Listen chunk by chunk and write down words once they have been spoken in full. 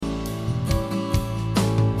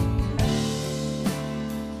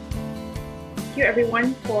you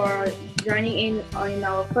everyone for joining in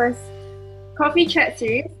our first coffee chat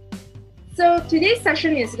series. So today's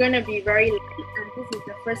session is going to be very light, and this is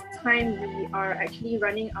the first time we are actually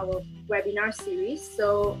running our webinar series.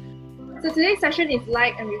 So today's session is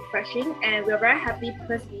light and refreshing, and we're very happy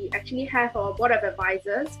because we actually have our board of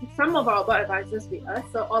advisors, some of our board advisors with us.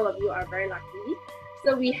 So all of you are very lucky.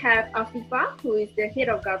 So we have Afifah, who is the head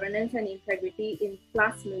of governance and integrity in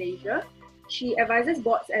Plus Malaysia. She advises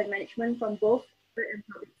boards and management from both private and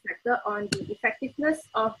public sector on the effectiveness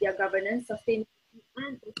of their governance, sustainability,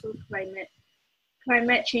 and also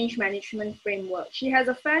climate change management framework. She has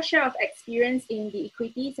a fair share of experience in the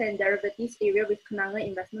equities and derivatives area with Kenanga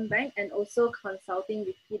Investment Bank and also consulting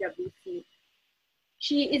with PwC.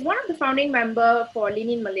 She is one of the founding members for Lean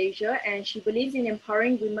in Malaysia, and she believes in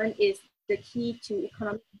empowering women is the key to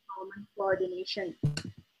economic empowerment for the nation.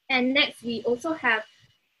 And next, we also have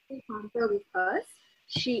Hunter with us.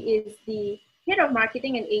 She is the head of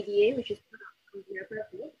marketing and ADA, which is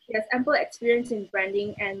she has ample experience in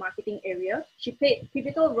branding and marketing area. She played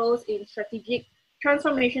pivotal roles in strategic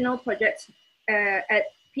transformational projects at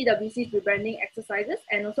PwC's rebranding exercises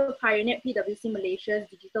and also pioneered PwC Malaysia's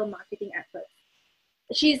digital marketing efforts.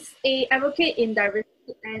 She's an advocate in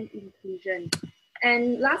diversity and inclusion.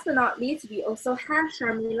 And last but not least, we also have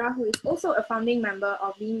Sharmila, who is also a founding member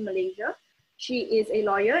of Lean Malaysia. She is a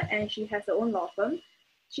lawyer and she has her own law firm.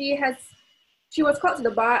 She was called to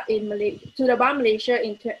the bar Malaysia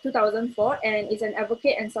in 2004 and is an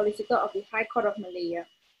advocate and solicitor of the High Court of Malaya.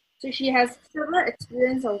 So she has several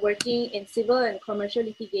experience of working in civil and commercial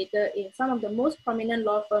litigator in some of the most prominent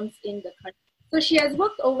law firms in the country. So she has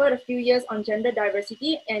worked over a few years on gender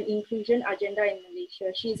diversity and inclusion agenda in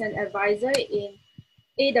Malaysia. She is an advisor in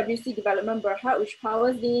AWC Development Berhad, which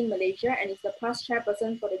powers Lean in Malaysia, and is the past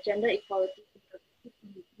chairperson for the Gender Equality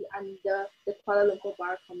Committee under the Kuala Lumpur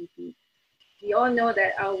Bar Committee. We all know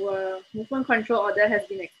that our movement control order has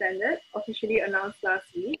been extended, officially announced last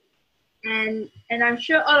week. And I'm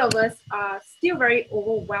sure all of us are still very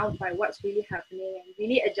overwhelmed by what's really happening and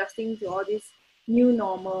really adjusting to all this new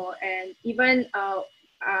normal. And even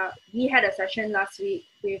we had a session last week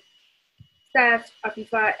with Steph,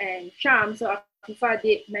 Afifah, and Sham. So Afifah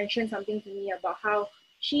did mention something to me about how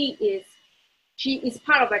she is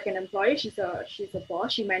part of like an employee. She's a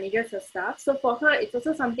boss. She manages her staff. So for her, it's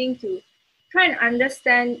also something to try and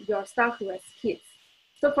understand your staff who has kids.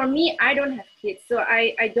 So for me, I don't have kids, so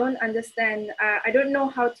I don't understand. I don't know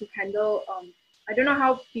how to handle. I don't know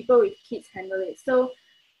how people with kids handle it. So,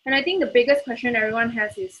 and I think the biggest question everyone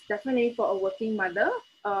has is definitely for a working mother.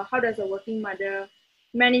 How does a working mother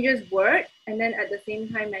manages work and then at the same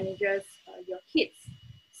time manages your kids?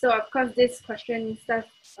 So of course, this question, Steph,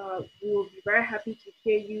 we will be very happy to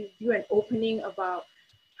hear you do an opening about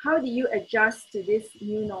how do you adjust to this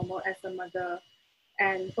new normal as a mother?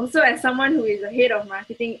 And also as someone who is the head of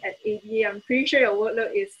marketing at ADA, I'm pretty sure your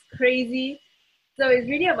workload is crazy. So it's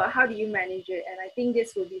really about how do you manage it? And I think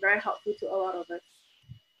this will be very helpful to a lot of us.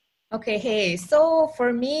 Okay, hey, so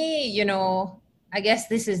for me, I guess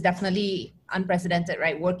this is definitely unprecedented,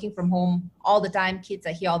 right? Working from home all the time, kids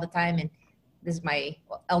are here all the time, and this is my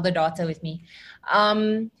elder daughter with me.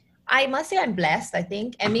 I must say I'm blessed, I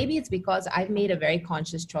think, and maybe it's because I've made a very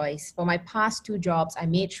conscious choice. For my past 2 jobs, I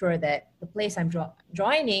made sure that the place I'm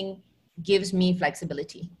joining gives me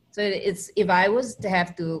flexibility. So it's if I was to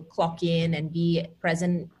have to clock in and be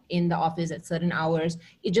present in the office at certain hours,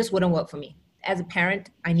 it just wouldn't work for me. As a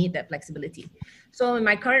parent, I need that flexibility. So in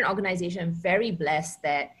my current organization, I'm very blessed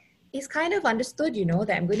that it's kind of understood,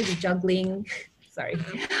 that I'm going to be juggling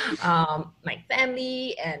my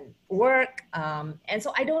family and work. And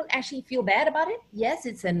so I don't actually feel bad about it. Yes,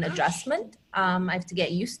 it's an adjustment. I have to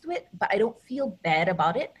get used to it, but I don't feel bad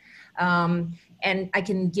about it. And I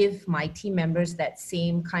can give my team members that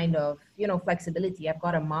same kind of, flexibility. I've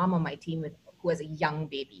got a mom on my team who has a young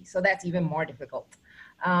baby. So that's even more difficult.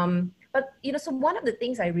 But, so one of the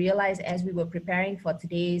things I realized as we were preparing for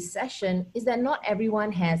today's session is that not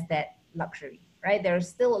everyone has that luxury. Right? There are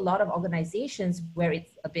still a lot of organizations where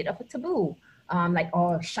it's a bit of a taboo,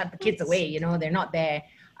 shut the kids away, they're not there.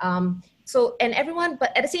 And everyone, but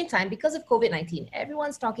at the same time, because of COVID-19,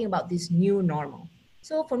 everyone's talking about this new normal.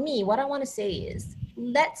 So for me, what I want to say is,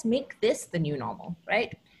 let's make this the new normal,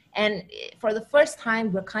 right? And for the first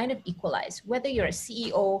time, we're kind of equalized. Whether you're a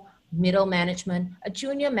CEO, middle management, a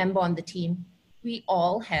junior member on the team, we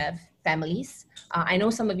all have families. I know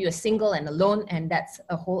some of you are single and alone, and that's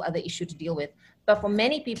a whole other issue to deal with. But for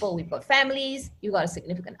many people, we've got families, you've got a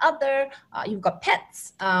significant other, you've got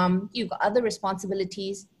pets, you've got other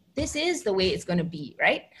responsibilities. this is the way it's going to be,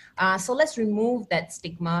 right? So let's remove that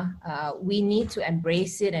stigma. We need to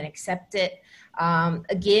embrace it and accept it.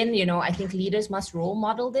 Again, you know, I think leaders must role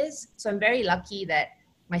model this. So I'm very lucky that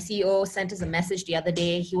my CEO sent us a message the other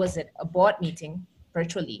day. He was at a board meeting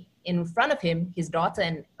virtually. In front of him, his daughter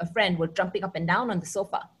and a friend were jumping up and down on the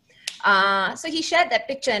sofa. So he shared that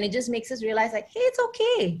picture, and it just makes us realize, like, hey, it's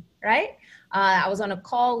okay, right? I was on a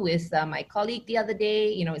call with my colleague the other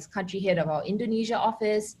day, you know, his country head of our Indonesia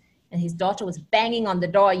office, and his daughter was banging on the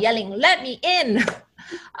door, yelling, "Let me in!"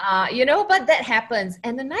 You know, but that happens.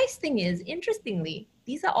 And the nice thing is, interestingly,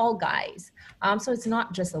 these are all guys. So it's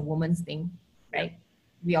not just a woman's thing, right?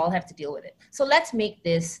 We all have to deal with it. So let's make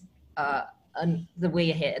this the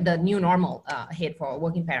way ahead, the new normal ahead for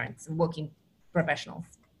working parents and working professionals.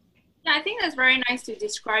 Yeah, I think that's very nice to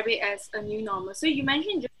describe it as a new normal. So you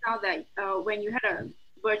mentioned just now that when you had a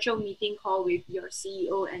virtual meeting call with your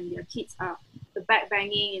CEO and your kids are the back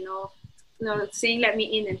banging, you know, saying "let me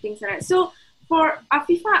in" and things like that. So for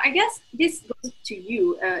Afifa, I guess this goes to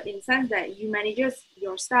you in the sense that you manage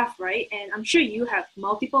your staff, right? And I'm sure you have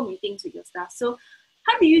multiple meetings with your staff. So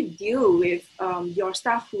how do you deal with your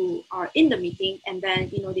staff who are in the meeting and then,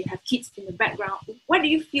 you know, they have kids in the background? What do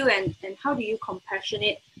you feel and how do you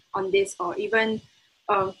compassionate on this, or even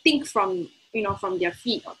think from, you know, from their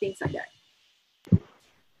feet or things like that?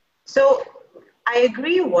 So I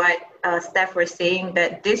agree what Steph was saying,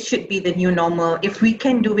 that this should be the new normal. If we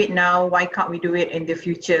can do it now, why can't we do it in the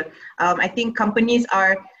future? I think companies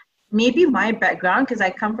are, maybe my background, because I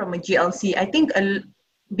come from a GLC, I think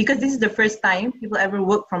because this is the first time people ever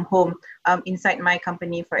work from home inside my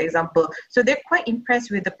company, for example. So they're quite impressed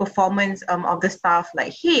with the performance of the staff.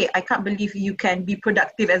 Like, hey, I can't believe you can be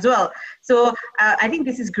productive as well. So I think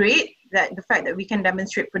this is great, that the fact that we can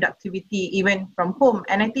demonstrate productivity even from home.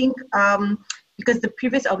 And I think because the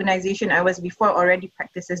previous organization I was before already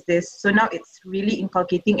practices this, so now it's really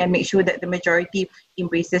inculcating and make sure that the majority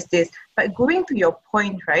embraces this. But going to your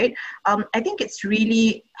point, right, I think it's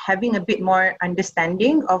really having a bit more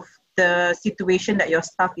understanding of the situation that your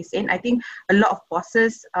staff is in. I think a lot of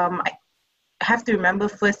bosses have to remember,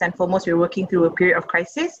 first and foremost, we're working through a period of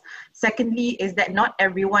crisis. Secondly, is that not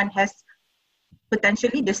everyone has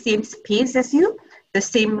potentially the same space as you, the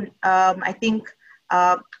same, I think,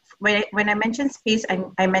 when I mention space,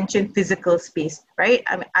 I mention physical space, right?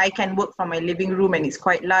 I can work from my living room and it's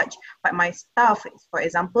quite large, but my staff, for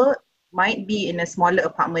example, might be in a smaller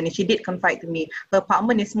apartment. And she did confide to me, her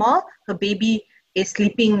apartment is small, her baby is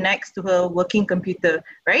sleeping next to her working computer,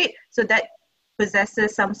 right? So that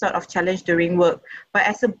possesses some sort of challenge during work. But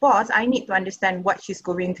as a boss, I need to understand what she's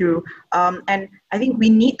going through. And I think we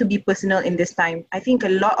need to be personal in this time. I think a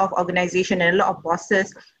lot of organizations and a lot of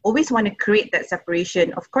bosses always want to create that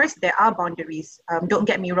separation. Of course, there are boundaries, don't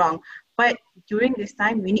get me wrong. But during this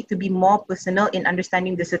time, we need to be more personal in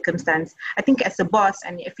understanding the circumstance. I think as a boss,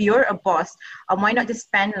 and if you're a boss, why not just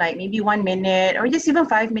spend like maybe 1 minute or just even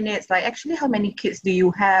 5 minutes, like actually how many kids do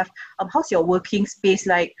you have? How's your working space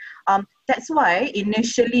like? That's why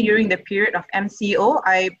initially during the period of MCO,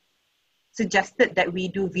 I suggested that we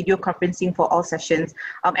do video conferencing for all sessions.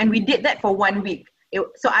 And we did that for 1 week.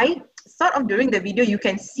 So I sort of, during the video, you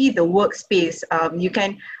can see the workspace. You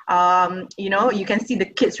can, you can see the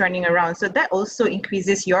kids running around. So that also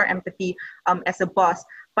increases your empathy as a boss.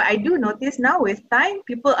 But I do notice now with time,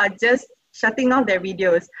 people are just shutting down their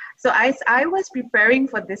videos. So as I was preparing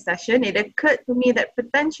for this session, it occurred to me that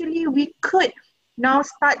potentially we could now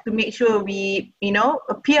start to make sure we,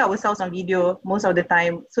 appear ourselves on video most of the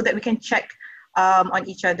time so that we can check on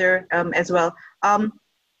each other as well.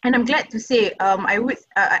 And I'm glad to say,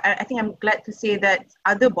 I think I'm glad to say that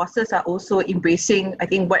other bosses are also embracing, I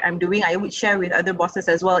think, what I'm doing. I would share with other bosses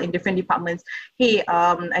as well in different departments. Hey,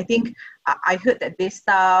 I think I heard that this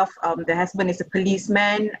staff, the husband is a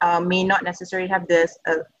policeman, may not necessarily have this,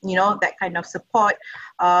 that kind of support.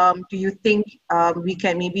 Do you think we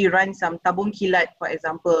can maybe run some tabung kilat, for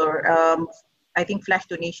example, or I think flash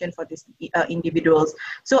donation for these individuals?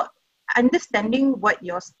 So understanding what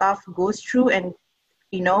your staff goes through and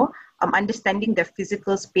understanding their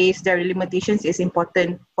physical space, their limitations is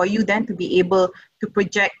important for you then to be able to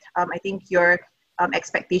project, I think, your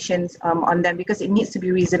expectations on them, because it needs to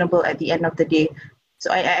be reasonable at the end of the day.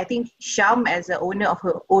 So I think Sham, as the owner of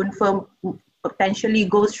her own firm, potentially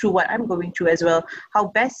goes through what I'm going through as well. How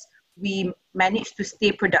best we manage to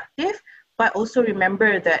stay productive, but also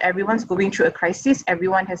remember that everyone's going through a crisis.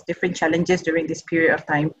 Everyone has different challenges during this period of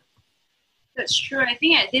time. That's true. I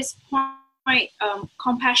think at this point,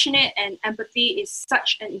 compassionate and empathy is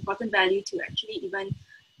such an important value to actually even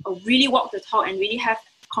really walk the talk and really have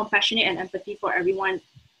compassionate and empathy for everyone,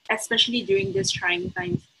 especially during these trying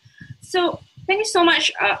times. So thank you so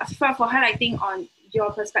much, for highlighting on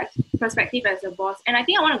your perspective as a boss. And I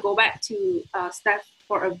think I want to go back to Steph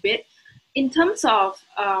for a bit in terms of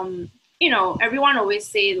everyone always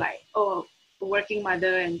say like, oh, a working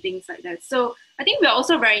mother and things like that. So I think we're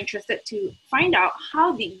also very interested to find out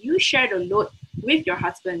how did you share the load with your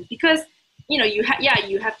husband, because you have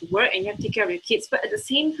to work and you have to take care of your kids, but at the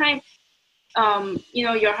same time,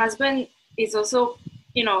 your husband is also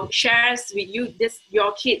shares with you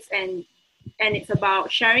your kids, and it's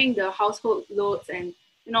about sharing the household loads and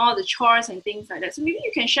all the chores and things like that. So maybe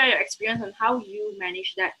you can share your experience on how you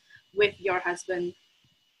manage that with your husband.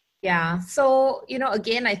 Yeah. So,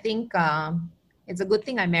 again, I think it's a good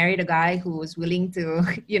thing I married a guy who was willing to,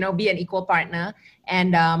 be an equal partner.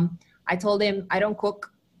 And I told him I don't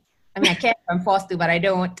cook. I mean, I can if I'm forced to, but I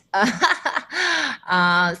don't.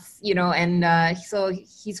 So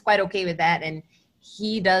he's quite okay with that. And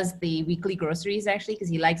he does the weekly groceries, actually, because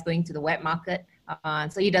he likes going to the wet market.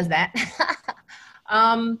 So he does that.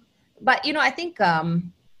 But, I think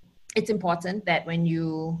it's important that when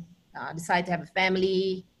you decide to have a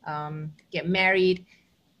family, get married,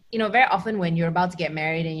 very often when you're about to get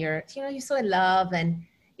married and you're so in love and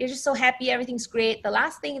you're just so happy, everything's great, the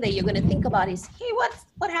last thing that you're going to think about is, hey,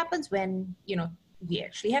 what happens when we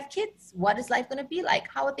actually have kids? What is life going to be like?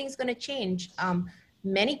 How are things going to change?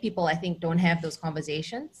 Many people, I think, don't have those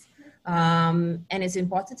conversations, and it's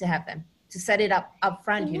important to have them, to set it up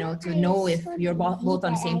front, to know if you're both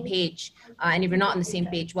on the same page, and if you're not on the same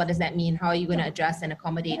page, what does that mean? How are you going to adjust and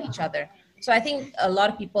accommodate each other? So I think a lot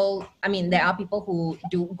of people, there are people who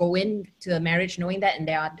do go into a marriage knowing that, and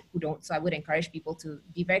there are who don't. So I would encourage people to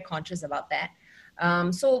be very conscious about that.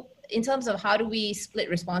 So in terms of how do we split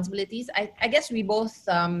responsibilities, I guess we both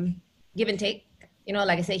give and take.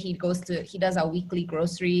 Like I say, he does our weekly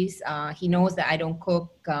groceries. He knows that I don't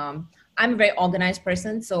cook. I'm a very organized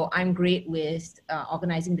person, so I'm great with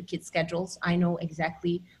organizing the kids' schedules. I know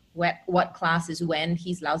exactly what class is when.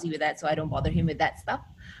 He's lousy with that, so I don't bother him with that stuff.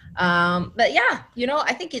 But yeah,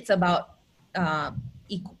 I think it's about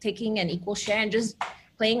taking an equal share and just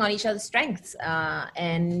playing on each other's strengths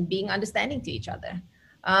and being understanding to each other.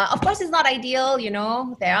 Of course, it's not ideal.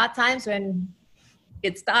 There are times when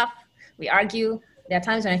it's tough. We argue. There are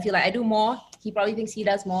times when I feel like I do more. He probably thinks he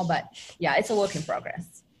does more, but yeah, it's a work in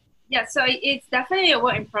progress. Yeah, so it's definitely a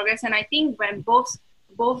work in progress. And I think when both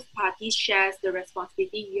parties shares the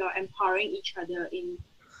responsibility, you're empowering each other in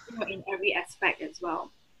every aspect as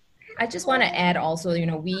well. I just want to add also,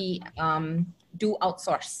 we do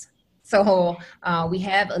outsource. So we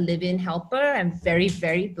have a live-in helper. I'm very,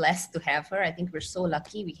 very blessed to have her. I think we're so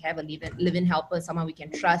lucky. We have a live-in helper, someone we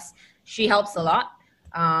can trust. She helps a lot.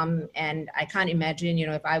 And I can't imagine,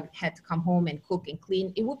 if I had to come home and cook and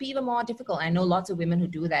clean, it would be even more difficult. I know lots of women who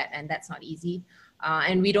do that, and that's not easy.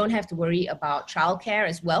 And we don't have to worry about childcare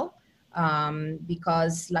as well.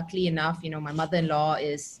 Because luckily enough, my mother-in-law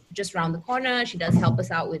is just around the corner. She does help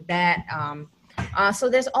us out with that. So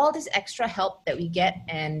there's all this extra help that we get,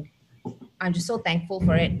 and I'm just so thankful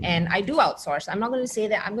for it. And I do outsource. I'm not going to say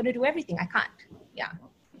that I'm going to do everything. I can't. Yeah.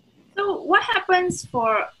 So what happens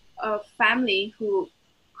for a family who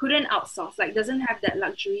couldn't outsource, like doesn't have that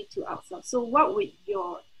luxury to outsource? So what would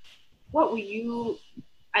you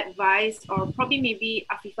advise, or probably maybe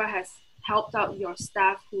Afifa has helped out your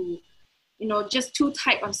staff who just too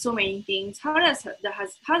tight on so many things? How does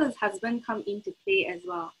husband come into play as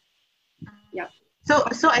well? Yeah.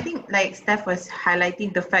 So I think like Steph was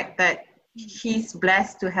highlighting the fact that he's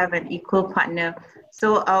blessed to have an equal partner.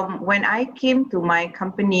 So when I came to my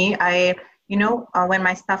company, when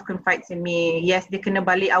my staff confides in me, yes, they kena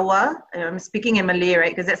balik awal. I'm speaking in Malay,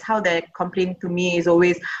 right? Because that's how they complain to me is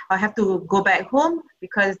always, I have to go back home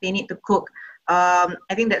because they need to cook.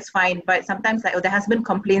 I think that's fine. But sometimes the husband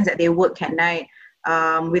complains that they work at night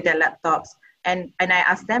with their laptops. And I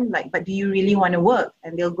ask them but do you really want to work?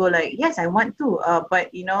 And they'll go yes, I want to.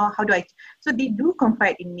 But how do I? So they do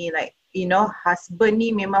confide in me husband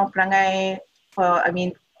ni memang perangai,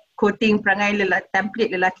 quoting perangai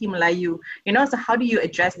template lelaki Melayu. So how do you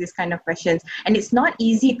address this kind of questions? And it's not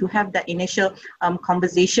easy to have that initial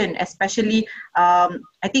conversation, especially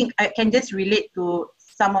I think I can just relate to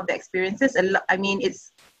some of the experiences.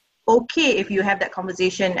 It's okay if you have that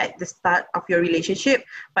conversation at the start of your relationship,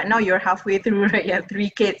 but now you're halfway through, right? You have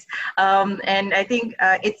 3 kids. And I think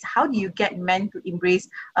it's how do you get men to embrace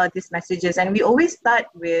these messages? And we always start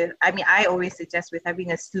with, I always suggest with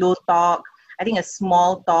having a slow talk, I think a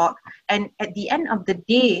small talk. And at the end of the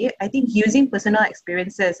day, I think using personal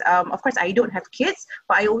experiences, of course, I don't have kids,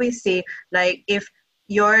 but I always say if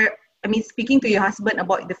your speaking to your husband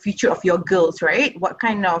about the future of your girls, right? What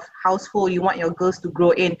kind of household you want your girls to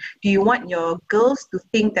grow in? Do you want your girls to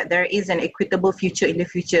think that there is an equitable future in the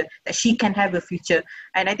future, that she can have a future?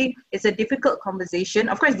 And I think it's a difficult conversation.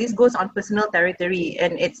 Of course, this goes on personal territory,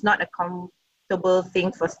 and it's not a comfortable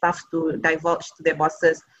thing for staff to divulge to their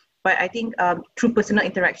bosses. But I think through personal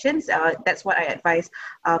interactions, that's what I advise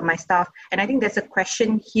my staff. And I think there's a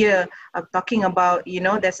question here talking about,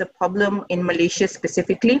 there's a problem in Malaysia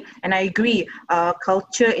specifically. And I agree,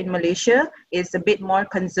 culture in Malaysia is a bit more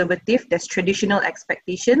conservative. There's traditional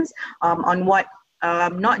expectations on what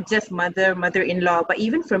not just mother-in-law, but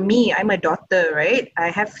even for me, I'm a daughter, right? I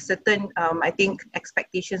have certain, I think,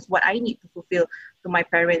 expectations, what I need to fulfill to my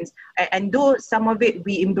parents. And though some of it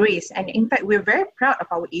we embrace, and in fact, we're very proud of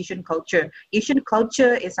our Asian culture. Asian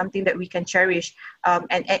culture is something that we can cherish,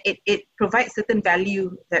 and it provides certain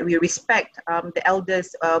value that we respect the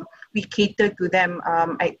elders, we cater to them,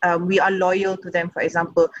 we are loyal to them, for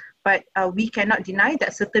example. But we cannot deny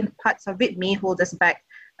that certain parts of it may hold us back.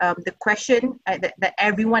 The question that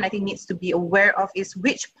everyone I think needs to be aware of is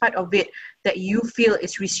which part of it that you feel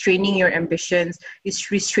is restraining your ambitions,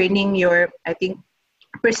 is restraining your, I think,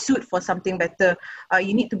 pursuit for something better.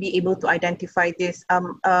 You need to be able to identify this.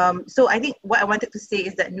 So I think what I wanted to say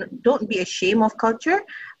is that don't be ashamed of culture,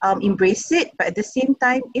 embrace it, but at the same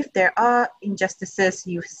time, if there are injustices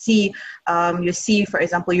you see, for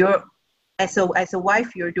example, you're as a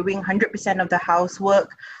wife, you're doing 100% of the housework,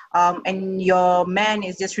 and your man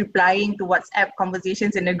is just replying to WhatsApp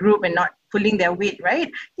conversations in a group and not pulling their weight, right?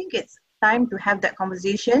 I think it's time to have that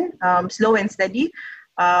conversation, slow and steady.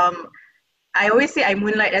 I always say I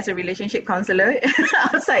moonlight as a relationship counselor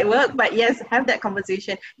outside work, but yes, have that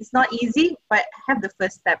conversation. It's not easy, but have the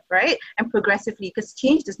first step, right? And progressively, because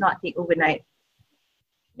change does not take overnight.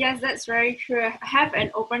 Yes, that's very true. Have an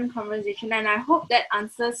open conversation, and I hope that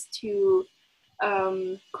answers to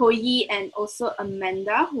Koyi and also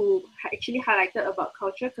Amanda, who actually highlighted about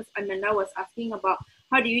culture, because Amanda was asking about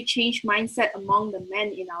how do you change mindset among the men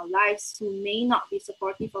in our lives who may not be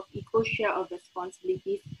supportive of equal share of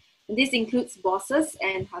responsibilities. And this includes bosses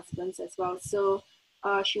and husbands as well. So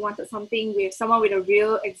she wanted something with someone with a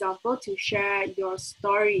real example to share your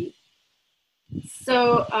story.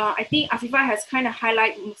 So I think Afifah has kind of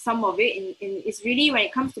highlighted some of it. In it's really, when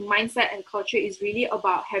it comes to mindset and culture, is really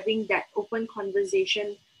about having that open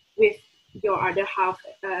conversation with your other half,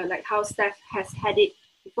 like how Steph has had it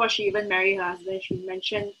before she even married her husband. She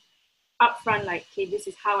mentioned upfront, like, okay, this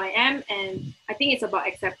is how I am, and I think it's about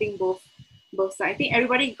accepting both sides. I think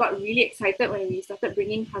everybody got really excited when we started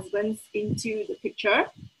bringing husbands into the picture.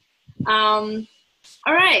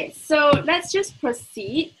 All right, so let's just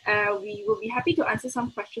proceed. We will be happy to answer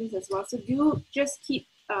some questions as well. So do just keep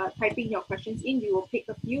typing your questions in. We will pick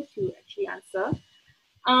a few to actually answer.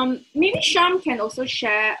 Maybe Sham can also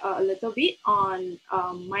share a little bit on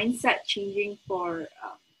mindset changing for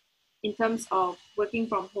in terms of working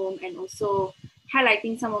from home, and also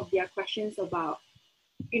highlighting some of their questions about,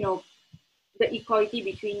 the equality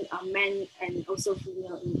between men and also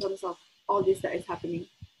female in terms of all this that is happening.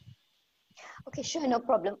 Okay, sure, no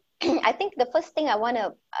problem. I think the first thing I want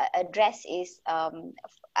to address is,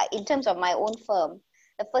 in terms of my own firm,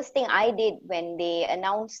 the first thing I did when they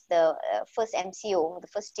announced the first MCO, the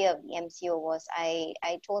first year of the MCO, was I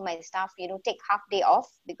told my staff, take half day off,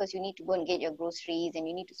 because you need to go and get your groceries and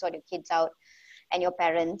you need to sort your kids out and your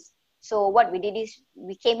parents. So what we did is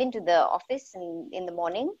we came into the office in the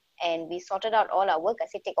morning and we sorted out all our work. I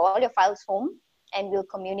said, take all your files home and we'll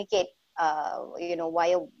communicate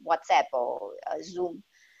via WhatsApp or Zoom.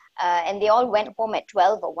 And they all went home at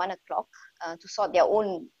 12 or 1 o'clock to sort their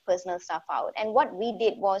own personal stuff out. And what we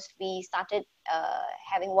did was we started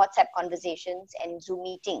having WhatsApp conversations and Zoom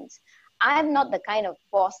meetings. I'm not the kind of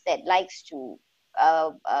boss that likes to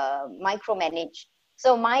micromanage.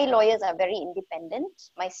 So my lawyers are very independent.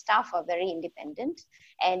 My staff are very independent.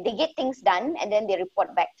 And they get things done and then they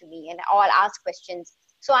report back to me. And I'll ask questions.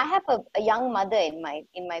 So I have a young mother in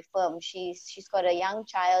my firm. She's got a young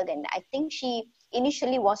child, and I think she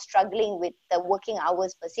initially was struggling with the working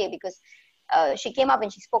hours per se, because she came up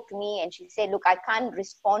and she spoke to me and she said, look, I can't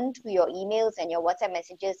respond to your emails and your WhatsApp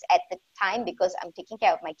messages at the time because I'm taking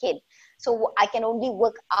care of my kid. So I can only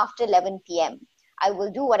work after 11 p.m. I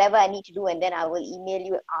will do whatever I need to do and then I will email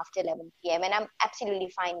you after 11 p.m. And I'm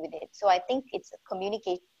absolutely fine with it. So I think it's a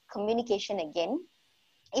communication again.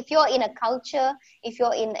 If you're in a culture, if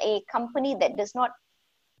you're in a company that does not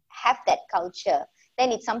have that culture,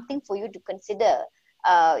 then it's something for you to consider.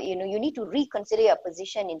 You need to reconsider your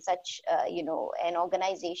position in such, an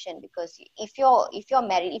organization, because if you're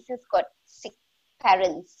married, if you've got sick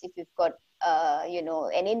parents, if you've got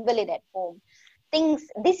an invalid at home,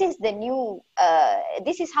 this is the new,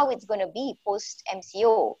 this is how it's going to be post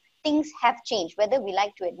MCO. Things have changed, whether we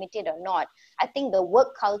like to admit it or not. I think the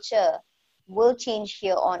work culture will change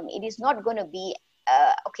here on. It is not going to be,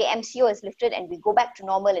 okay, MCO is lifted and we go back to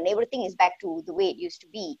normal and everything is back to the way it used to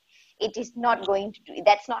be. It is not going to do,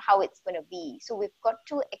 that's not how it's going to be. So we've got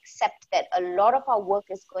to accept that a lot of our work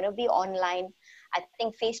is going to be online. I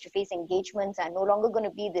think face-to-face engagements are no longer going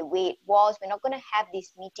to be the way it was. We're not going to have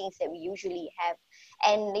these meetings that we usually have.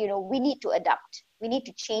 And, we need to adapt. We need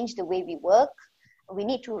to change the way we work. We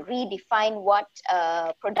need to redefine what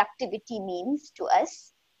productivity means to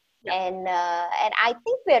us. Yeah. And I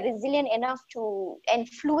think we're resilient enough and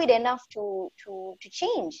fluid enough to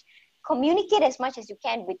change. Communicate as much as you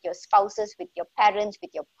can with your spouses, with your parents, with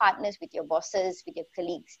your partners, with your bosses, with your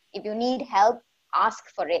colleagues. If you need help, ask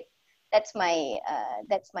for it. That's my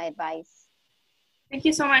advice. Thank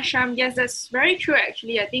you so much, Sham. Yes, that's very true,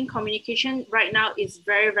 actually. I think communication right now is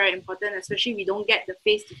very, very important, especially we don't get the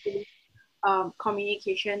face-to-face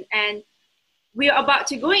communication. And we are about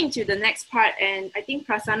to go into the next part, and I think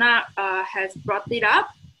Prasanna has brought it up,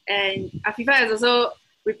 and Afifah has also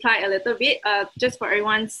replied a little bit, just for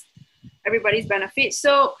everybody's benefit.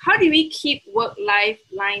 So how do we keep work-life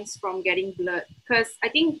lines from getting blurred? Because I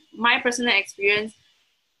think my personal experience,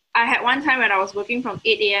 I had one time when I was working from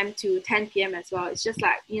 8 a.m. to 10 p.m. as well. It's just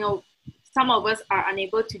like, some of us are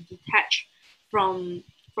unable to detach from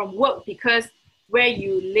work, because where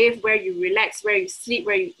you live, where you relax, where you sleep,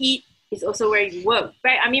 where you eat is also where you work.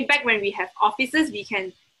 Back when we have offices, we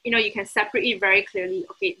can, you can separate it very clearly.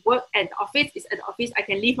 Okay, work at the office is at the office. I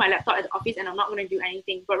can leave my laptop at the office and I'm not going to do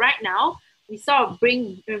anything. But right now,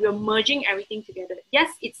 we're merging everything together.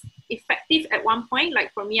 Yes, it's effective at one point.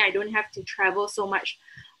 Like for me, I don't have to travel so much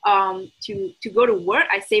to go to work.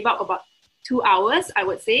 I save up about 2 hours, I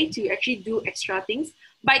would say, to actually do extra things.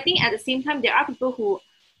 But I think at the same time, there are people who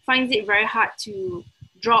finds it very hard to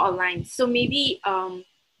draw a line. So maybe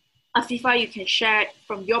Afifah, you can share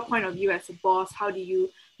from your point of view as a boss, how do you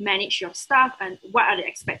manage your staff and what are the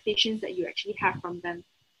expectations that you actually have from them?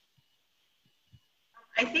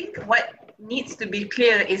 I think what needs to be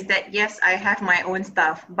clear is that, yes, I have my own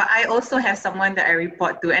staff, but I also have someone that I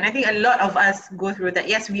report to. And I think a lot of us go through that.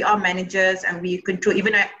 Yes, we are managers and we control,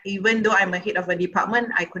 even though I'm a head of a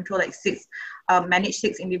department, I control manage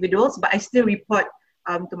 6 individuals, but I still report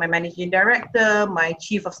to my managing director, my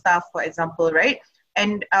chief of staff, for example, right?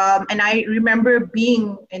 And I remember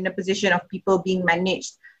being in a position of people being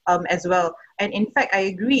managed as well. And in fact, I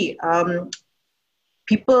agree.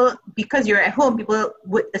 People, because you're at home, people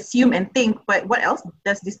would assume and think, but what else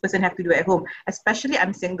does this person have to do at home? Especially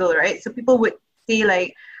I'm single, right? So people would say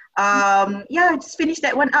like, just finish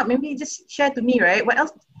that one up. Maybe just share to me, right? What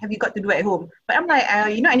else have you got to do at home? But I'm like,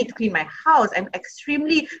 I need to clean my house. I'm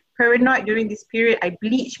extremely paranoid during this period. I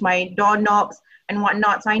bleach my doorknobs and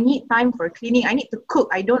whatnot. So I need time for cleaning. I need to cook.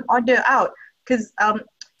 I don't order out because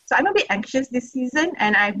so I'm a bit anxious this season,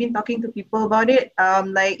 and I've been talking to people about it.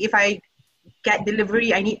 Like if I get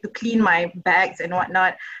delivery, I need to clean my bags and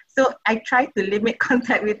whatnot. So I try to limit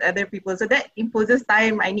contact with other people. So that imposes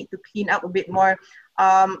time. I need to clean up a bit more.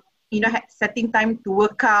 Setting time to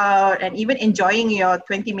work out and even enjoying your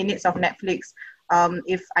 20 minutes of Netflix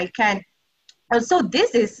if I can. Also,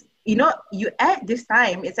 this is, you add this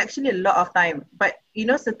time, it's actually a lot of time. But,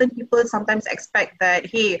 certain people sometimes expect that,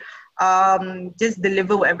 hey, just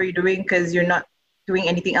deliver whatever you're doing because you're not doing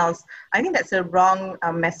anything else. I think that's a wrong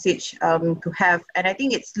message to have. And I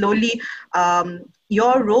think it's slowly,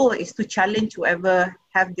 your role is to challenge whoever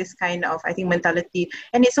have this kind of, I think, mentality.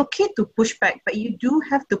 And it's okay to push back, but you do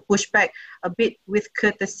have to push back a bit with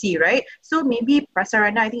courtesy, right? So maybe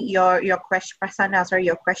Prasanna, I think your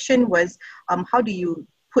question was, how do you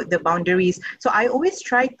put the boundaries? So I always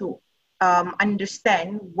try to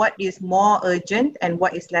understand what is more urgent and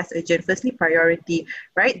what is less urgent. Firstly, priority,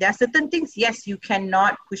 right? There are certain things, yes, you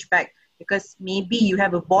cannot push back because maybe you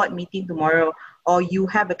have a board meeting tomorrow or you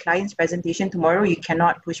have a client's presentation tomorrow, you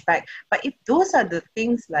cannot push back. But if those are the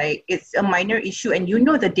things like it's a minor issue and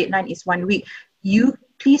the deadline is 1 week, you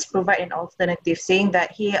please provide an alternative saying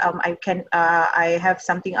that, hey, I have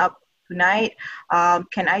something up tonight.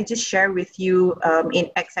 Can I just share with you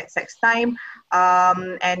in XXX time?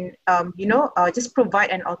 Just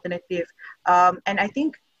provide an alternative. And I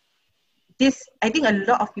think a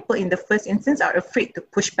lot of people in the first instance are afraid to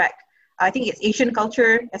push back. I think it's Asian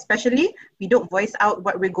culture, especially. We don't voice out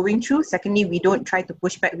what we're going through. Secondly, we don't try to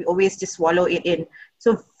push back. We always just swallow it in.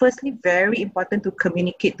 So firstly, very important to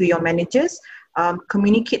communicate to your managers,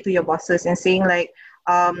 communicate to your bosses and saying like,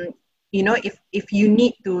 if you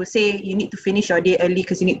need to say you need to finish your day early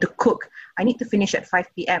because you need to cook, I need to finish at 5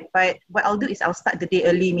 p.m. But what I'll do is I'll start the day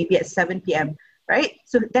early, maybe at 7 p.m. Right?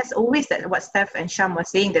 So that's always that what Steph and Sham was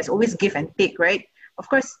saying. There's always give and take, right? Of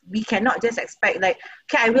course, we cannot just expect like,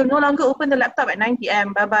 okay, I will no longer open the laptop at 9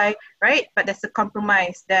 p.m. Bye-bye, right? But there's a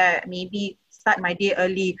compromise that maybe start my day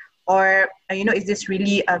early, or is this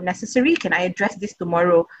really necessary? Can I address this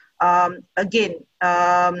tomorrow? I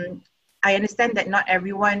understand that not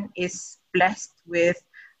everyone is blessed with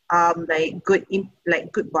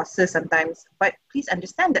good bosses sometimes, but please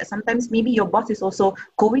understand that sometimes maybe your boss is also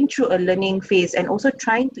going through a learning phase and also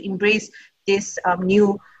trying to embrace this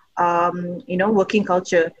new working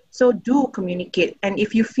culture. So do communicate, and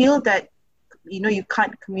if you feel that you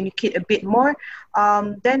can't communicate a bit more,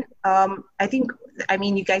 then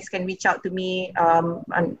you guys can reach out to me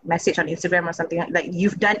on message on Instagram or something like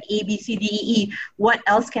you've done A, B, C, D, E, E. What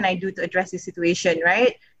else can I do to address this situation,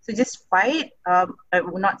 right? So just fight. I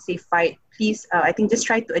will not say fight. Please, I think just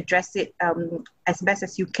try to address it as best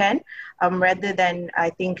as you can, rather than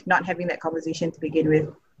I think not having that conversation to begin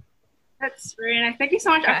with. That's very nice. Thank you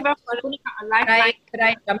so much, Afifa, for putting a lifeline. Could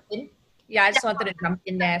I jump in? Yeah, I just wanted to jump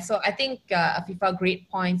in there. So I think, Afifa, great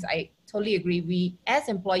points. I totally agree. We, as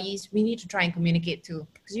employees, we need to try and communicate too,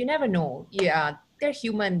 because you never know. Yeah, they're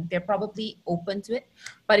human. They're probably open to it.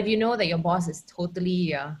 But if you know that your boss is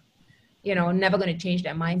totally, never going to change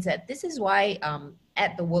their mindset, this is why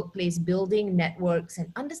at the workplace, building networks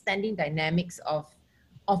and understanding dynamics of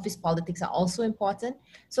office politics are also important.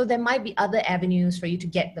 So there might be other avenues for you to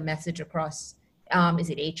get the message across. Is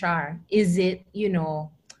it HR? Is it,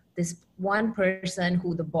 this one person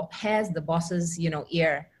who has the boss's,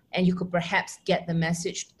 ear, and you could perhaps get the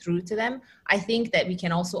message through to them? I think that we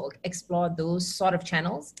can also explore those sort of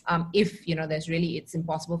channels if, it's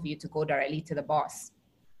impossible for you to go directly to the boss.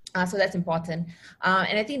 So that's important.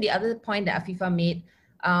 And I think the other point that Afifa made,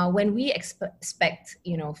 when we expect,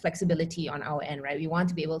 flexibility on our end, right? We want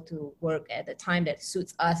to be able to work at the time that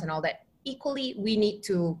suits us and all that. Equally, we need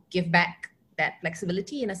to give back that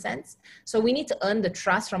flexibility in a sense. So we need to earn the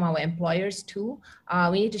trust from our employers too.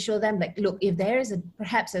 We need to show them like, look, if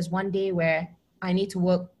there's one day where I need to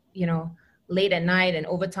work, late at night and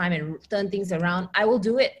overtime and turn things around, I will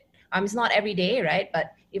do it. It's not every day, right?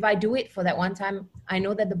 But if I do it for that one time, I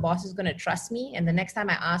know that the boss is going to trust me. And the next time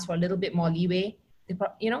I ask for a little bit more leeway,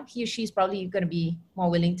 he or she's probably going to be more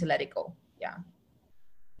willing to let it go. Yeah.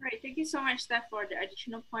 All right. Thank you so much, Steph, for the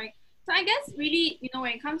additional point. So I guess really,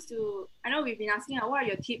 when it comes to, I know we've been asking, what are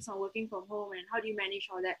your tips on working from home and how do you manage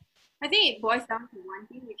all that? I think it boils down to one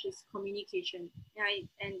thing, which is communication, right?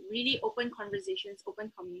 And really open conversations,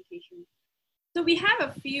 open communication. So we have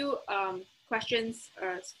a few questions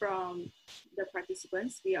from the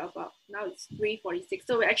participants. We are now it's 3:46.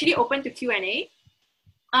 So we're actually open to Q&A.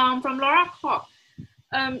 From Laura Koch.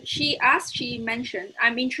 She mentioned,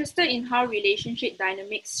 I'm interested in how relationship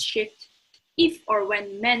dynamics shift if or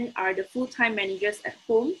when men are the full-time managers at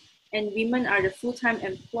home and women are the full-time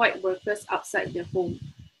employed workers outside the home.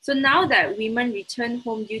 So now that women return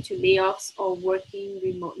home due to layoffs or working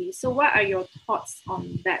remotely, so what are your thoughts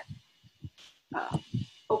on that?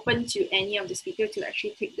 Open to any of the speakers to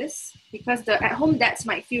actually take this, because the at-home dads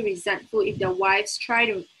might feel resentful if their wives try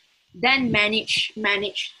to then manage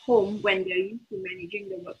home when they're used to managing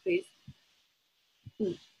the workplace.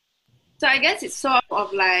 So I guess it's sort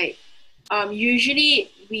of like, usually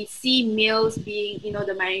we see males being,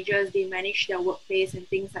 the managers, they manage their workplace and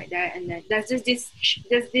things like that. And then there's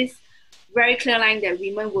this very clear line that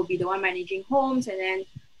women will be the one managing homes and then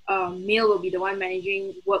male will be the one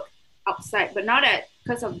managing work outside. But now that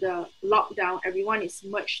because of the lockdown, everyone is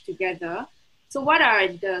merged together. So what are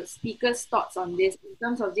the speakers' thoughts on this in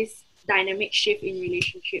terms of this dynamic shift in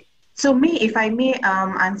relationship? So if I may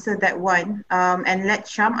answer that one, and let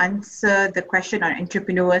Sham answer the question on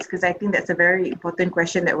entrepreneurs, because I think that's a very important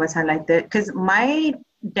question that was highlighted. Because my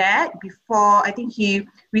dad, before, I think he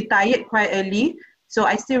retired quite early. So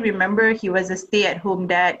I still remember he was a stay-at-home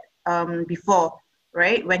dad before,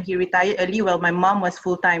 right? When he retired early, well, my mom was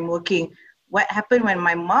full-time working. What happened when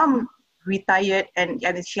my mom retired and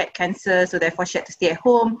she had cancer, so therefore she had to stay at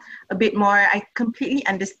home a bit more? I completely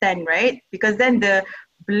understand, right? Because then the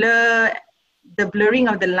blurring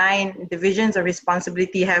of the line, divisions of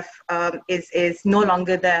responsibility is no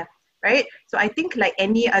longer there, right? So I think like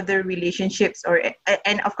any other relationships,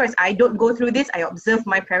 and of course I don't go through this, I observe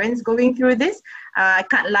my parents going through this. I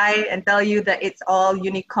can't lie and tell you that it's all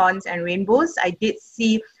unicorns and rainbows. I did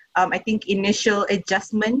see, I think, initial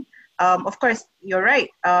adjustment. Of course, you're right.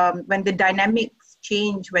 When the dynamics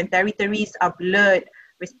change, when territories are blurred,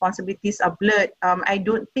 responsibilities are blurred. I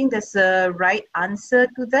don't think there's a right answer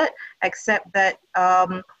to that, except that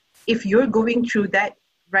if you're going through that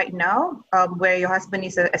right now, where your husband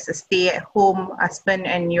is as a stay-at-home husband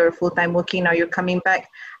and you're full-time working, now you're coming back,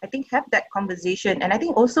 I think have that conversation. And I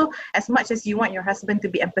think also, as much as you want your husband to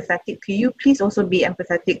be empathetic to you, please also be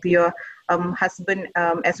empathetic to your husband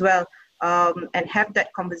as well. And have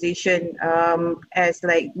that conversation as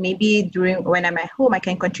like, maybe during when I'm at home, I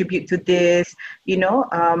can contribute to this,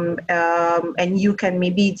 and you can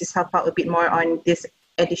maybe just help out a bit more on this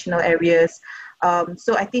additional areas.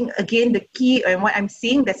 So I think, again, the key, and what I'm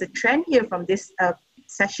seeing, there's a trend here from this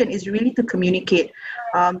session, is really to communicate,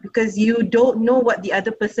 because you don't know what the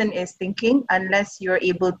other person is thinking unless you're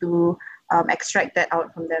able to extract that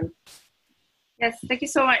out from them. Yes, thank you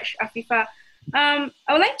so much, Afifa. I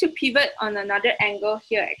would like to pivot on another angle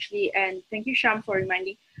here, actually, and thank you, Sham, for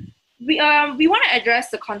reminding. We want to address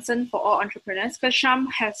the concern for all entrepreneurs, because Sham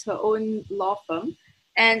has her own law firm.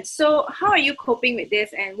 And so how are you coping with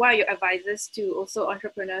this, and what are your advices to also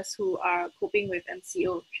entrepreneurs who are coping with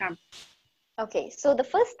MCO, Sham? Okay, so the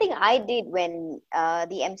first thing I did when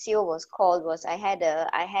the MCO was called was I had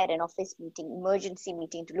an office meeting, emergency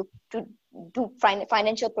meeting, to do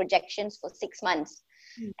financial projections for 6 months.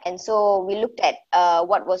 And so we looked at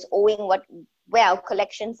what was owing, where our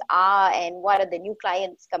collections are, and what are the new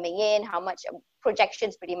clients coming in, how much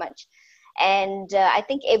projections, pretty much. And I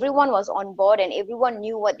think everyone was on board and everyone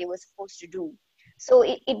knew what they were supposed to do. So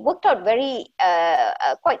it worked out very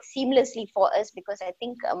quite seamlessly for us, because I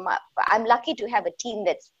think I'm lucky to have a team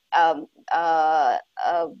that's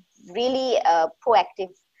really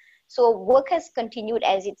proactive. So work has continued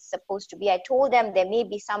as it's supposed to be. I told them there may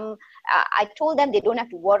be some, I told them they don't have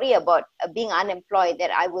to worry about being unemployed,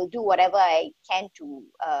 that I will do whatever I can to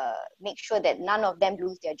make sure that none of them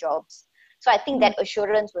lose their jobs. So I think that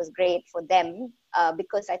assurance was great for them,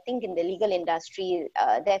 because I think in the legal industry,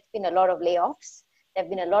 there have been a lot of layoffs. There have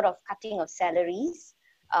been a lot of cutting of salaries.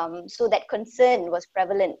 So that concern was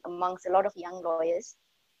prevalent amongst a lot of young lawyers.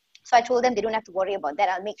 So I told them they don't have to worry about that.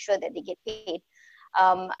 I'll make sure that they get paid.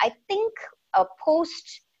 I think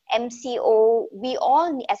post MCO, we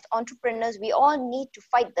all, as entrepreneurs, we all need to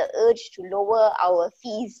fight the urge to lower our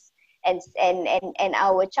fees and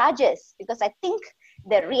our charges, because I think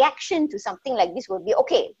the reaction to something like this will be,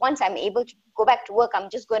 okay, once I'm able to go back to work, I'm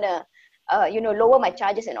just gonna lower my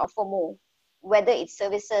charges and offer more, whether it's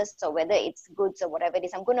services or whether it's goods or whatever it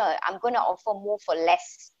is. I'm gonna offer more for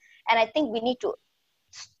less. And I think we need to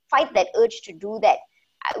fight that urge to do that.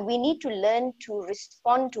 We need to learn to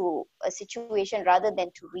respond to a situation rather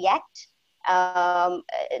than to react.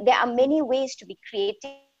 There are many ways to be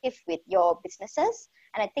creative with your businesses.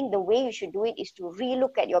 And I think the way you should do it is to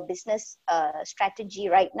relook at your business strategy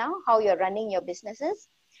right now, how you're running your businesses,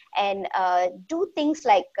 and do things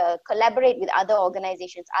like collaborate with other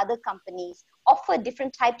organizations, other companies, offer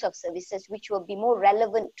different types of services which will be more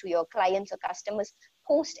relevant to your clients or customers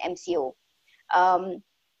post MCO.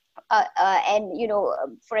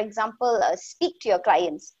 For example, speak to your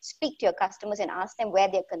clients, speak to your customers, and ask them where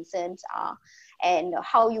their concerns are and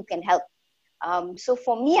how you can help. So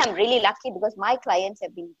for me, I'm really lucky because my clients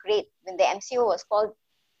have been great. When the MCO was called,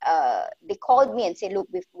 they called me and said, look,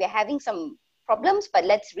 we're having some problems, but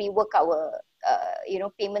let's rework our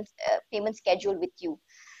payment schedule with you.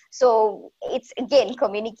 So it's, again,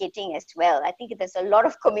 communicating as well. I think there's a lot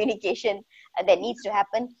of communication that needs to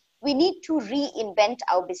happen. We need to reinvent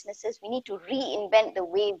our businesses. We need to reinvent the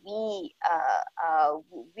way we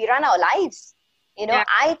run our lives. Yeah.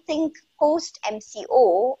 I think post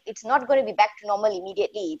MCO, it's not going to be back to normal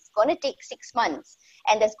immediately. It's going to take 6 months.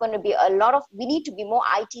 And there's going to be we need to be more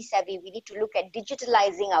IT savvy. We need to look at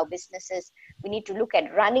digitalizing our businesses. We need to look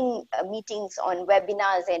at running meetings on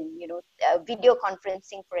webinars and, video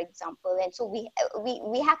conferencing, for example. And so we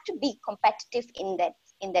have to be competitive in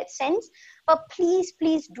that sense. But please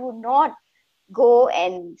do not go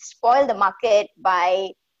and spoil the market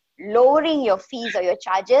by lowering your fees or your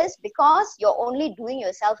charges, because you're only doing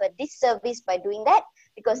yourself a disservice by doing that,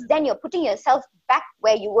 because then you're putting yourself back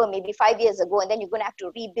where you were maybe 5 years ago, and then you're going to have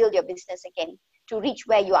to rebuild your business again to reach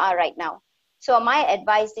where you are right now. So my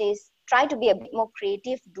advice is try to be a bit more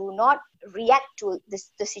creative. Do not react to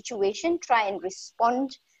the situation. Try and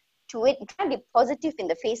respond to it. Try and be positive in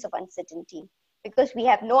the face of uncertainty, because we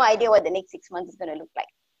have no idea what the next 6 months is going to look like.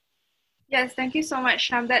 Yes, thank you so much,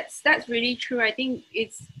 Sham. That's really true. I think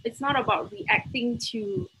it's not about reacting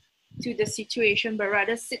to the situation, but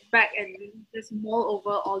rather sit back and just mull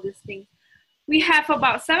over all these things. We have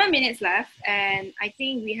about 7 minutes left, and I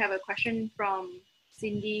think we have a question from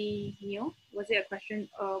Cindy Neo. Was it a question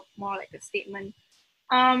or more like a statement?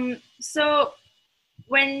 So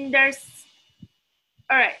when there's,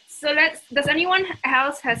 all right, so does anyone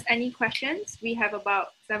else has any questions? We have about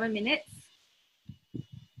 7 minutes.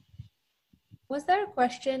 Was there a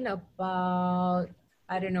question about,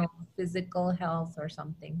 I don't know, physical health or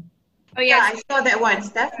something? Oh, Yeah, yes. I saw that one.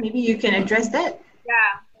 Steph, maybe you can address that.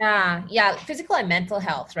 Yeah, physical and mental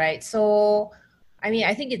health, right? So, I mean,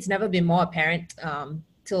 I think it's never been more apparent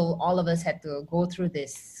till all of us had to go through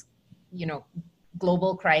this,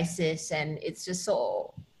 global crisis, and it's just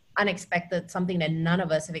so unexpected, something that none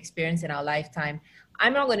of us have experienced in our lifetime.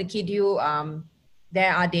 I'm not going to kid you.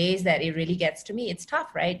 There are days that it really gets to me. It's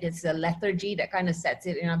tough, right? It's a lethargy that kind of sets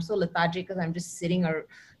it, and I'm so lethargic because I'm just sitting, or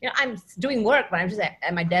I'm doing work, but I'm just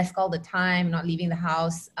at my desk all the time, not leaving the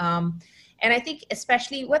house. And I think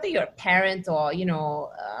especially whether you're a parent or,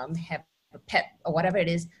 have a pet or whatever it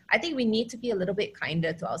is, I think we need to be a little bit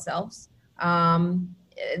kinder to ourselves.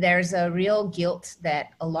 There's a real guilt that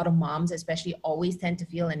a lot of moms especially always tend to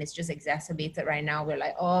feel, and it's just exacerbated right now. We're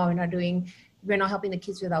like, oh, we're not helping the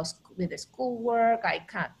kids with their schoolwork. I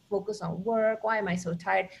can't focus on work. Why am I so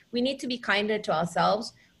tired? We need to be kinder to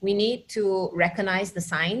ourselves. We need to recognize the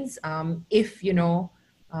signs. If, your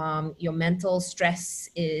mental stress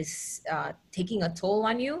is taking a toll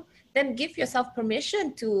on you, then give yourself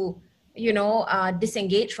permission to,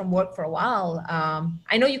 disengage from work for a while.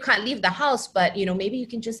 I know you can't leave the house, but, maybe you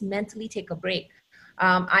can just mentally take a break.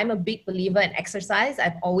 I'm a big believer in exercise.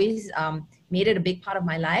 I've always made it a big part of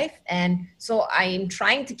my life. And so I'm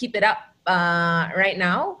trying to keep it up right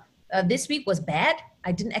now. This week was bad.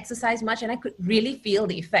 I didn't exercise much, and I could really feel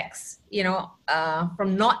the effects,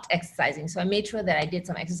 from not exercising. So I made sure that I did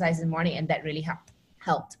some exercise in the morning, and that really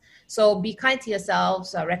helped. So be kind to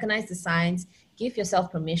yourselves, recognize the signs, give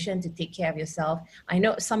yourself permission to take care of yourself. I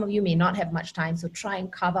know some of you may not have much time, so try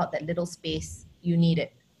and carve out that little space. You need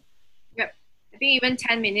it. Yep. I think even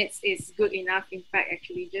 10 minutes is good enough, in fact,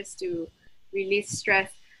 actually, just to release stress.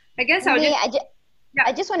 I guess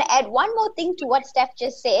I just want to add one more thing to what Steph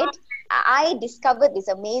just said. I discovered this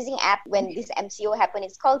amazing app when this MCO happened.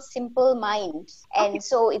 It's called Simple Mind. And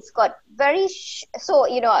so it's got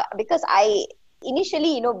because I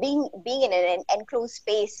initially, being in an enclosed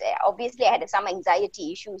space, obviously I had some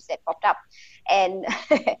anxiety issues that popped up, and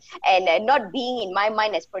and not being in my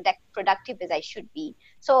mind as productive as I should be.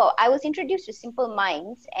 So I was introduced to Simple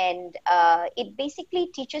Minds, and it basically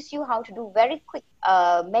teaches you how to do very quick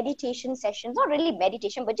meditation sessions, not really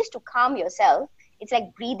meditation, but just to calm yourself. It's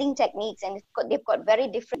like breathing techniques, and they've got very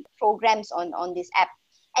different programs on this app.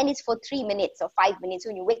 And it's for 3 minutes or 5 minutes.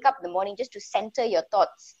 When you wake up in the morning, just to center your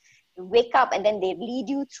thoughts. You wake up, and then they lead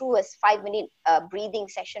you through a 5-minute breathing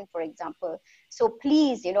session, for example. So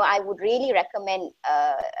please, I would really recommend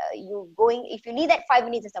you going, if you need that 5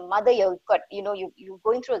 minutes as a mother, you're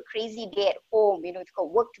going through a crazy day at home, you've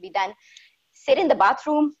got work to be done. Sit in the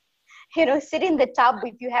bathroom, sit in the tub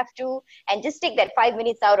if you have to, and just take that 5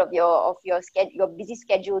 minutes out of your busy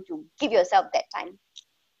schedule to give yourself that time.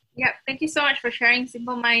 Yeah, thank you so much for sharing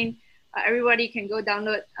Simple Mind. Everybody can go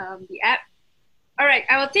download the app. All right,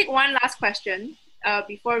 I will take one last question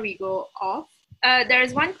before we go off. There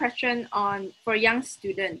is one question for young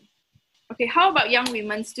students. Okay, how about young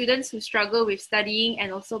women, students who struggle with studying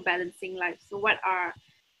and also balancing life? So what are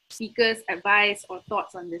speakers' advice or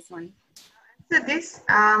thoughts on this one? So this,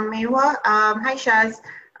 Meiwa, hi Shaz.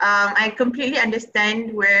 I completely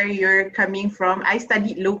understand where you're coming from. I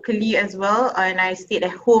studied locally as well, and I stayed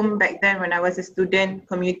at home back then when I was a student,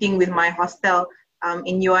 commuting with my hostel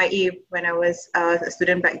in UIA when I was a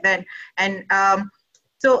student back then. And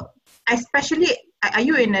so especially, are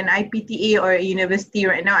you in an IPTA or a university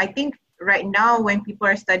right now? I think right now when people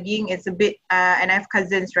are studying, it's a bit, and I have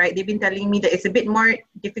cousins, right? They've been telling me that it's a bit more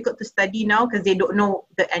difficult to study now because they don't know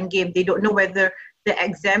the end game. They don't know whether the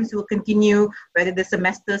exams will continue, whether the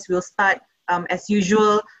semesters will start as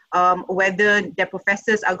usual, whether their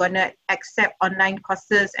professors are going to accept online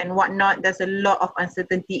courses and whatnot. There's a lot of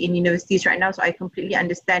uncertainty in universities right now, so I completely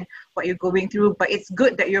understand what you're going through, but it's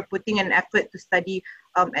good that you're putting an effort to study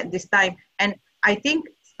at this time. And I think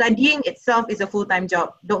studying itself is a full-time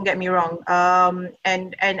job, don't get me wrong.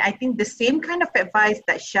 And I think the same kind of advice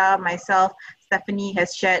that Shah, myself, Stephanie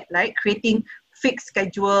has shared, like creating fixed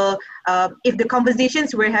schedule. If the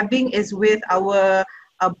conversations we're having is with our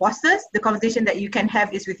bosses, the conversation that you can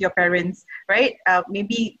have is with your parents, right?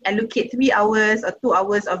 Maybe allocate 3 hours or 2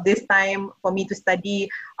 hours of this time for me to study,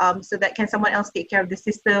 so that can someone else take care of the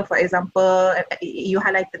sister, for example. You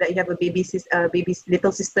highlighted that you have a baby's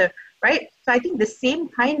little sister, right? So I think the same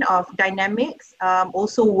kind of dynamics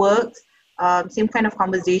also works. Same kind of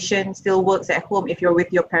conversation still works at home if you're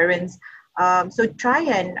with your parents. So try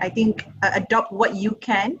and, I think, adopt what you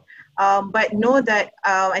can. But know that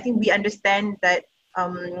I think we understand that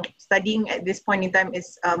studying at this point in time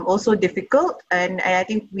is also difficult, and I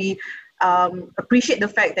think we appreciate the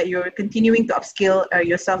fact that you're continuing to upskill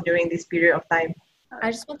yourself during this period of time. I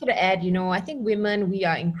just wanted to add, I think women, we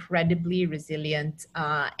are incredibly resilient.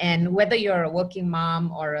 And whether you're a working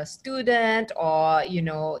mom or a student or,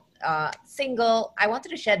 single, I wanted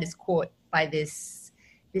to share this quote by this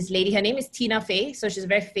lady. Her name is Tina Fey. So she's a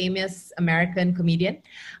very famous American comedian.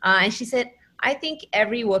 And she said, I think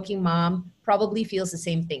every working mom probably feels the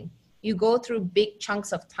same thing. You go through big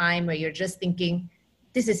chunks of time where you're just thinking,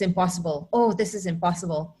 this is impossible. Oh, this is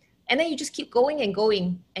impossible. And then you just keep going and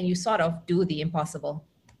going, and you sort of do the impossible.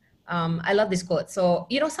 I love this quote. So,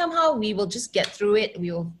 somehow we will just get through it.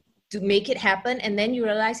 We will make it happen. And then you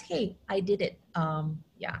realize, hey, I did it.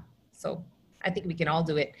 So I think we can all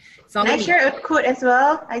do it. Can I share a quote as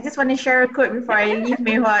well? I just want to share a quote before I leave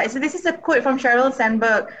Mei Hua. So this is a quote from Sheryl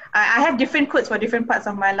Sandberg. I have different quotes for different parts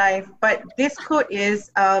of my life, but this quote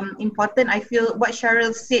is important. I feel what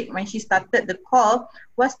Sheryl said when she started the call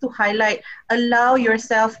was to highlight, allow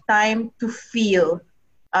yourself time to feel.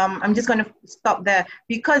 I'm just going to stop there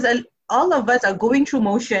because all of us are going through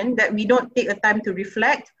motion that we don't take the time to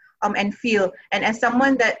reflect and feel. And as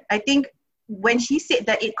someone that I think when she said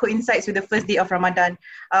that it coincides with the first day of Ramadan,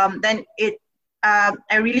 then I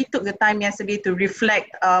really took the time yesterday to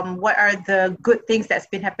reflect what are the good things that's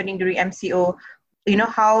been happening during MCO.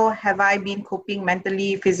 How have I been coping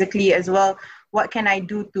mentally, physically as well? What can I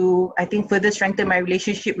do to, I think, further strengthen my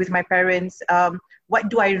relationship with my parents? What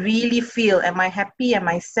do I really feel? Am I happy? Am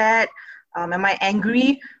I sad? Am I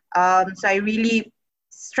angry? So I really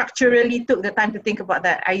structurally took the time to think about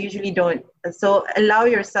that. I usually don't. So allow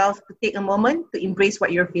yourself to take a moment to embrace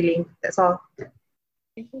what you're feeling. That's all.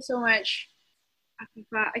 Thank you so much,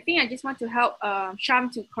 Afifah. I think I just want to help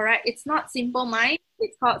Sham to correct. It's not Simple Mind.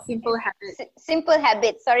 It's called Simple Habits. Simple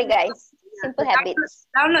Habits. Sorry, guys. Simple Habits.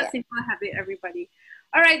 Download Simple Habit, everybody.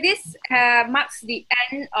 All right, this marks the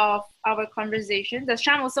end of our conversation. The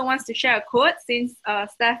Sham also wants to share a quote since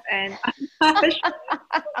Steph and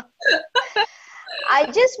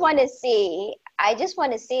I just want to say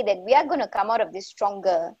that we are going to come out of this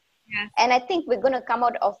stronger. Yes. And I think we're going to come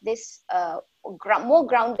out of this more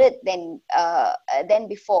grounded than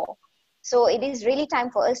before. So it is really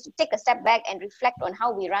time for us to take a step back and reflect on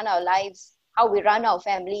how we run our lives, how we run our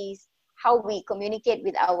families, how we communicate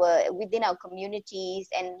within our communities,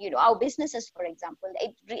 and our businesses, for example.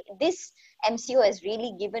 This MCO has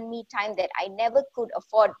really given me time that I never could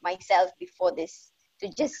afford myself before this. To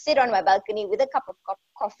just sit on my balcony with a cup of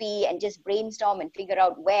coffee and just brainstorm and figure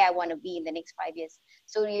out where I want to be in the next 5 years.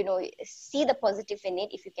 So, see the positive in it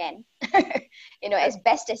if you can, as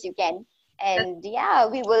best as you can. And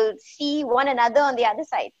we will see one another on the other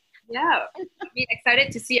side. Yeah, be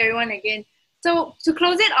excited to see everyone again. So to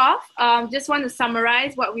close it off, just want to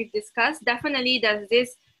summarize what we've discussed. Definitely there's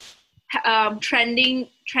this trending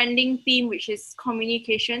theme, which is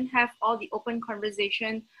communication. Have all the open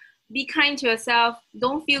conversation. Be kind to yourself.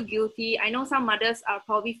 Don't feel guilty. I know some mothers are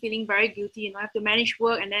probably feeling very guilty. I have to manage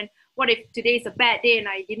work, and then what if today is a bad day and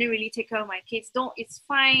I didn't really take care of my kids? It's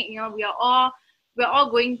fine. We're all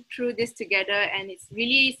going through this together, and it's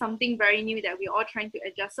really something very new that we're all trying to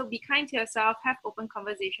adjust. So be kind to yourself. Have open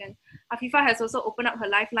conversation. Afifah has also opened up her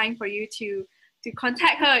lifeline for you to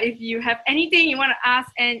contact her if you have anything you want to ask,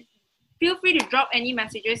 and feel free to drop any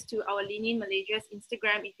messages to our Lean In Malaysia's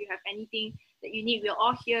Instagram if you have anything that you need. We're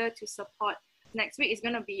all here to support. Next week is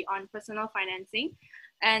going to be on personal financing.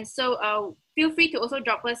 And so feel free to also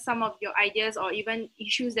drop us some of your ideas or even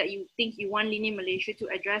issues that you think you want Lean In Malaysia to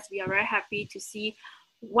address. We are very happy to see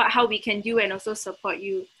how we can do and also support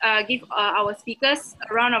you. Give our speakers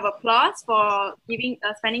a round of applause for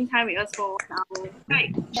spending time with us for our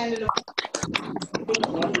night.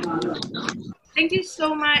 Thank you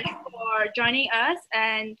so much for joining us,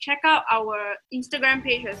 and check out our Instagram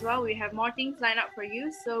page as well. We have more things lined up for you.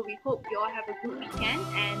 So we hope you all have a good weekend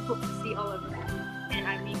and hope to see all of you. And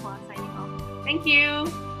I'm Mei Hua signing off. Thank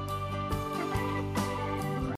you.